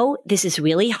 this is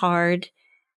really hard.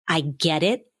 I get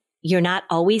it. You're not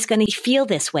always going to feel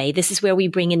this way. This is where we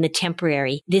bring in the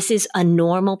temporary. This is a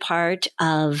normal part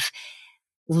of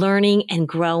learning and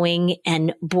growing.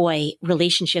 And boy,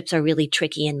 relationships are really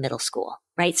tricky in middle school,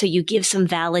 right? So you give some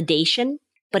validation,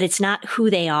 but it's not who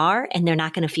they are, and they're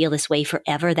not going to feel this way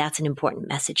forever. That's an important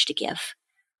message to give.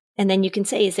 And then you can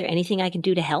say, is there anything I can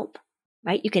do to help?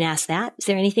 Right? You can ask that. Is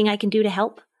there anything I can do to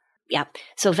help? Yep.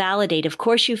 So validate. Of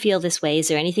course you feel this way. Is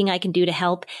there anything I can do to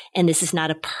help? And this is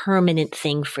not a permanent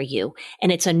thing for you.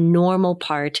 And it's a normal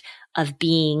part of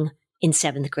being in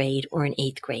 7th grade or in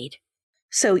 8th grade.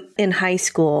 So in high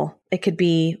school, it could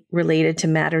be related to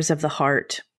matters of the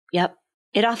heart. Yep.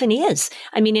 It often is.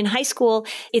 I mean, in high school,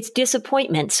 it's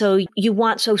disappointment. So you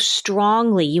want so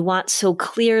strongly, you want so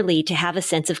clearly to have a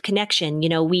sense of connection. You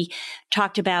know, we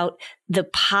talked about the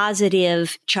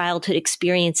positive childhood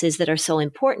experiences that are so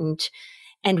important.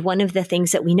 And one of the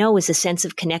things that we know is a sense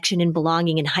of connection and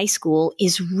belonging in high school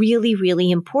is really, really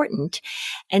important.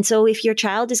 And so if your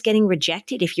child is getting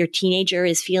rejected, if your teenager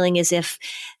is feeling as if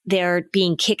they're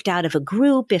being kicked out of a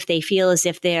group, if they feel as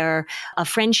if a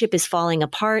friendship is falling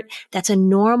apart, that's a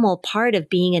normal part of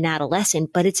being an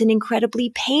adolescent, but it's an incredibly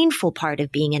painful part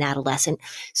of being an adolescent.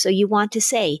 So you want to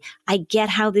say, I get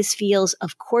how this feels.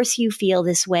 Of course you feel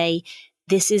this way.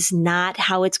 This is not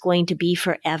how it's going to be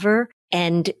forever.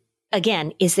 And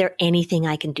again, is there anything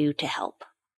I can do to help?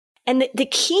 And the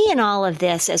key in all of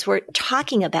this, as we're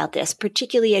talking about this,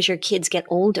 particularly as your kids get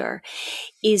older,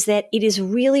 is that it is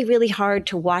really, really hard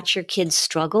to watch your kids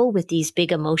struggle with these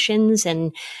big emotions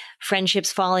and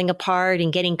friendships falling apart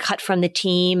and getting cut from the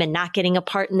team and not getting a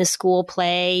part in the school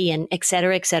play and et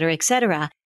cetera, et cetera, et cetera.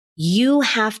 You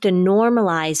have to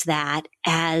normalize that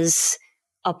as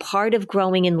a part of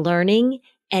growing and learning.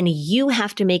 And you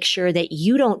have to make sure that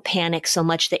you don't panic so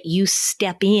much that you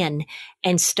step in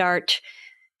and start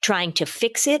trying to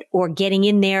fix it or getting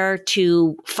in there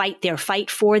to fight their fight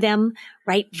for them,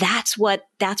 right? That's what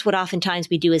oftentimes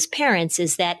we do as parents,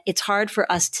 is that it's hard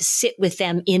for us to sit with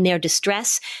them in their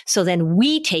distress. So then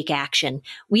we take action.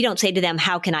 We don't say to them,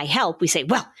 how can I help? We say,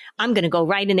 well, I'm going to go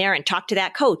right in there and talk to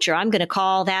that coach, or I'm going to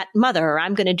call that mother, or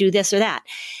I'm going to do this or that.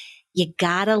 You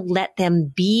gotta let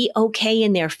them be okay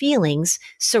in their feelings,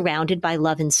 surrounded by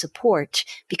love and support,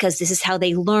 because this is how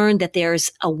they learn that there's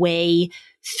a way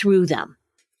through them.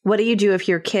 What do you do if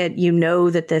your kid, you know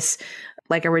that this,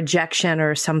 like a rejection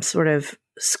or some sort of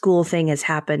school thing has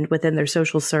happened within their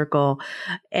social circle,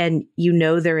 and you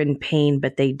know they're in pain,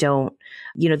 but they don't,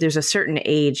 there's a certain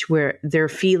age where their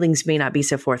feelings may not be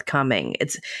so forthcoming.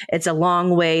 It's a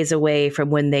long ways away from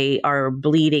when they are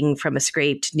bleeding from a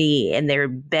scraped knee and they're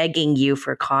begging you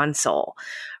for console,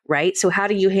 right? So how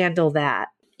do you handle that?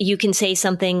 You can say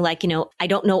something like, I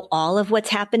don't know all of what's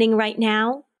happening right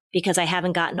now because I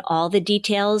haven't gotten all the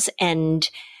details, and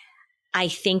I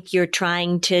think you're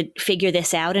trying to figure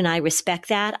this out, and I respect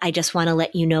that. I just want to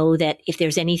let you know that if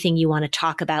there's anything you want to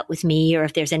talk about with me, or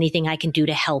if there's anything I can do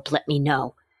to help, let me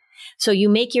know. So you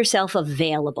make yourself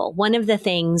available. One of the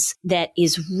things that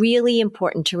is really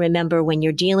important to remember when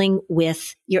you're dealing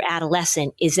with your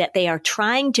adolescent is that they are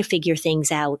trying to figure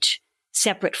things out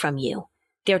separate from you.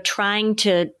 They're trying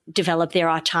to develop their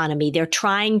autonomy. They're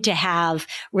trying to have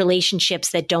relationships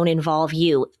that don't involve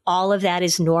you. All of that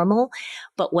is normal.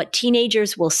 But what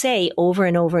teenagers will say over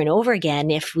and over and over again,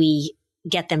 if we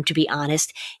get them to be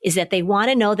honest, is that they want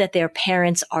to know that their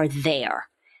parents are there.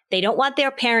 They don't want their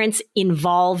parents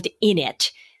involved in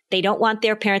it. They don't want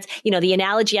their parents, the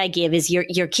analogy I give is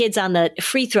your kid's on the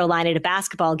free throw line at a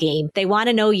basketball game. They want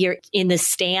to know you're in the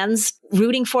stands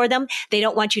rooting for them. They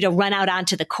don't want you to run out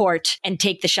onto the court and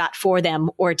take the shot for them,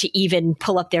 or to even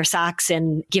pull up their socks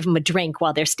and give them a drink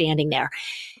while they're standing there.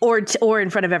 Or in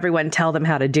front of everyone, tell them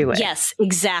how to do it. Yes,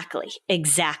 exactly.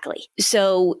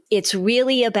 So it's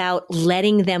really about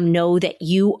letting them know that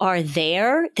you are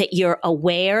there, that you're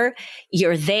aware,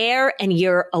 you're there and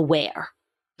you're aware.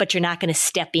 But you're not going to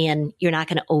step in. You're not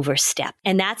going to overstep.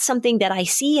 And that's something that I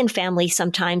see in families.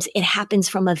 Sometimes it happens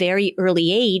from a very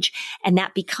early age, and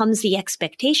that becomes the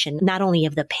expectation, not only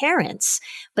of the parents,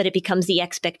 but it becomes the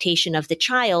expectation of the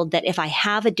child that if I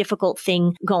have a difficult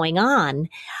thing going on,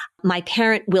 my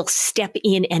parent will step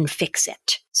in and fix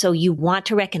it. So you want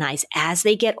to recognize as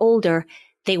they get older,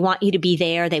 they want you to be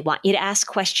there. They want you to ask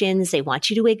questions. They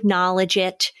want you to acknowledge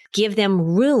it, give them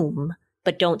room,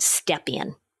 but don't step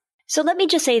in. So let me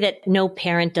just say that no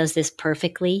parent does this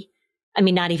perfectly. I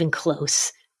mean, not even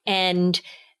close. And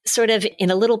sort of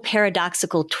in a little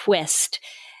paradoxical twist,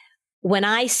 when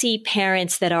I see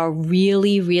parents that are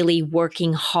really, really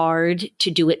working hard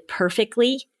to do it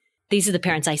perfectly, these are the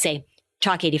parents I say,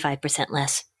 talk 85%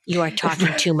 less. You are talking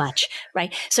too much,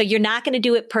 right? So you're not going to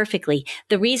do it perfectly.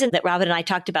 The reason that Robin and I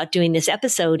talked about doing this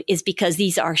episode is because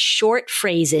these are short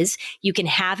phrases you can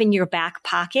have in your back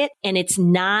pocket, and it's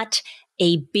not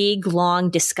a big, long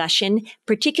discussion,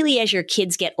 particularly as your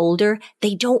kids get older.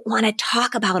 They don't want to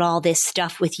talk about all this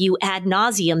stuff with you ad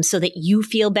nauseum so that you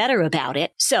feel better about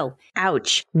it. So,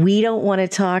 ouch. We don't want to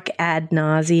talk ad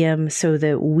nauseum so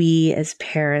that we as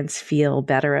parents feel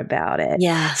better about it.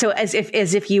 Yeah. So as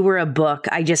if you were a book,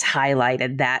 I just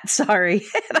highlighted that. Sorry.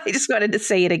 I just wanted to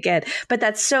say it again. But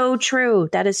that's so true.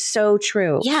 That is so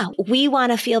true. Yeah. We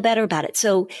want to feel better about it.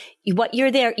 So what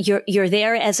you're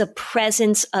there as a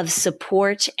presence of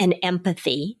support and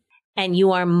empathy. And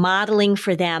you are modeling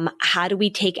for them, how do we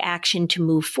take action to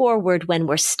move forward when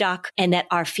we're stuck, and that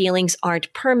our feelings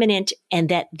aren't permanent, and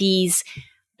that these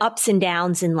ups and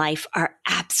downs in life are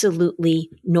absolutely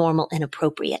normal and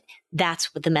appropriate.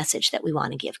 That's what the message that we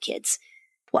want to give kids.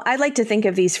 Well, I like to think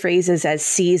of these phrases as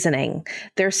seasoning.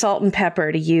 They're salt and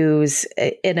pepper to use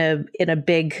in a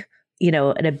big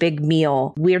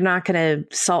meal. We're not going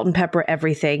to salt and pepper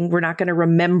everything. We're not going to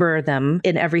remember them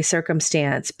in every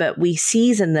circumstance, but we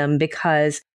season them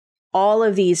because all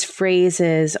of these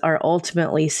phrases are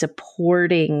ultimately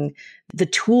supporting the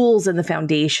tools and the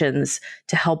foundations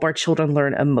to help our children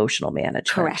learn emotional management.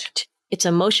 Correct. It's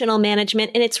emotional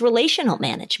management and it's relational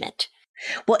management.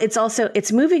 Well,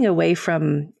 it's moving away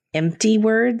from empty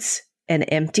words and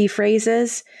empty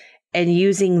phrases and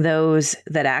using those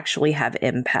that actually have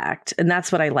impact. And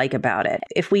that's what I like about it.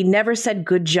 If we never said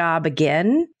good job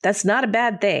again, that's not a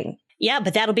bad thing. Yeah,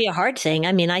 but that'll be a hard thing.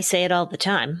 I mean, I say it all the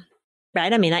time,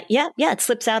 right? I mean, it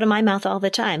slips out of my mouth all the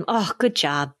time. Oh, good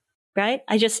job, right?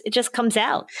 It just comes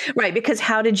out. Right, because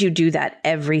how did you do that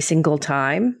every single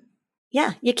time?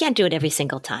 Yeah, you can't do it every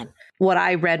single time. What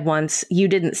I read once, you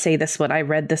didn't say this one, I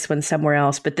read this one somewhere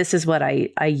else, but this is what I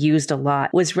used a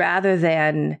lot, was rather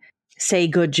than say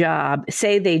good job,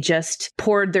 say they just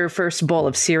poured their first bowl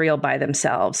of cereal by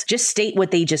themselves. Just state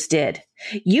what they just did.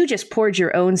 You just poured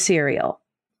your own cereal.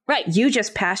 Right. You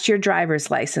just passed your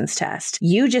driver's license test.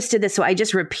 You just did this. So I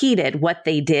just repeated what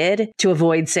they did to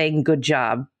avoid saying good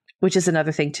job, which is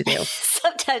another thing to do.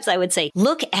 Sometimes I would say,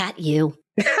 look at you.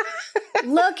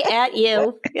 Look at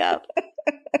you. Yeah.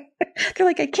 They're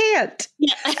like, I can't.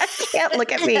 Yeah. I can't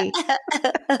look at me.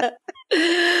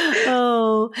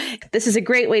 Oh, this is a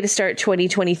great way to start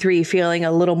 2023 feeling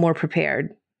a little more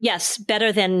prepared. Yes,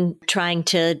 better than trying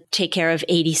to take care of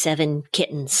 87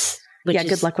 kittens.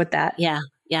 Good luck with that. Yeah.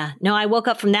 No, I woke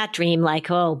up from that dream like,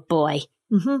 oh boy.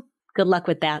 Mm-hmm. Good luck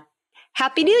with that.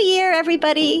 Happy New Year,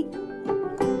 everybody.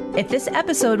 If this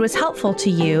episode was helpful to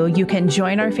you, you can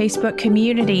join our Facebook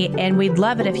community, and we'd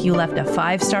love it if you left a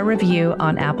 5-star review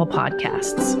on Apple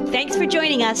Podcasts. Thanks for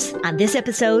joining us on this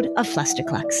episode of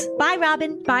Flusterclux. Bye,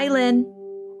 Robin. Bye, Lynn.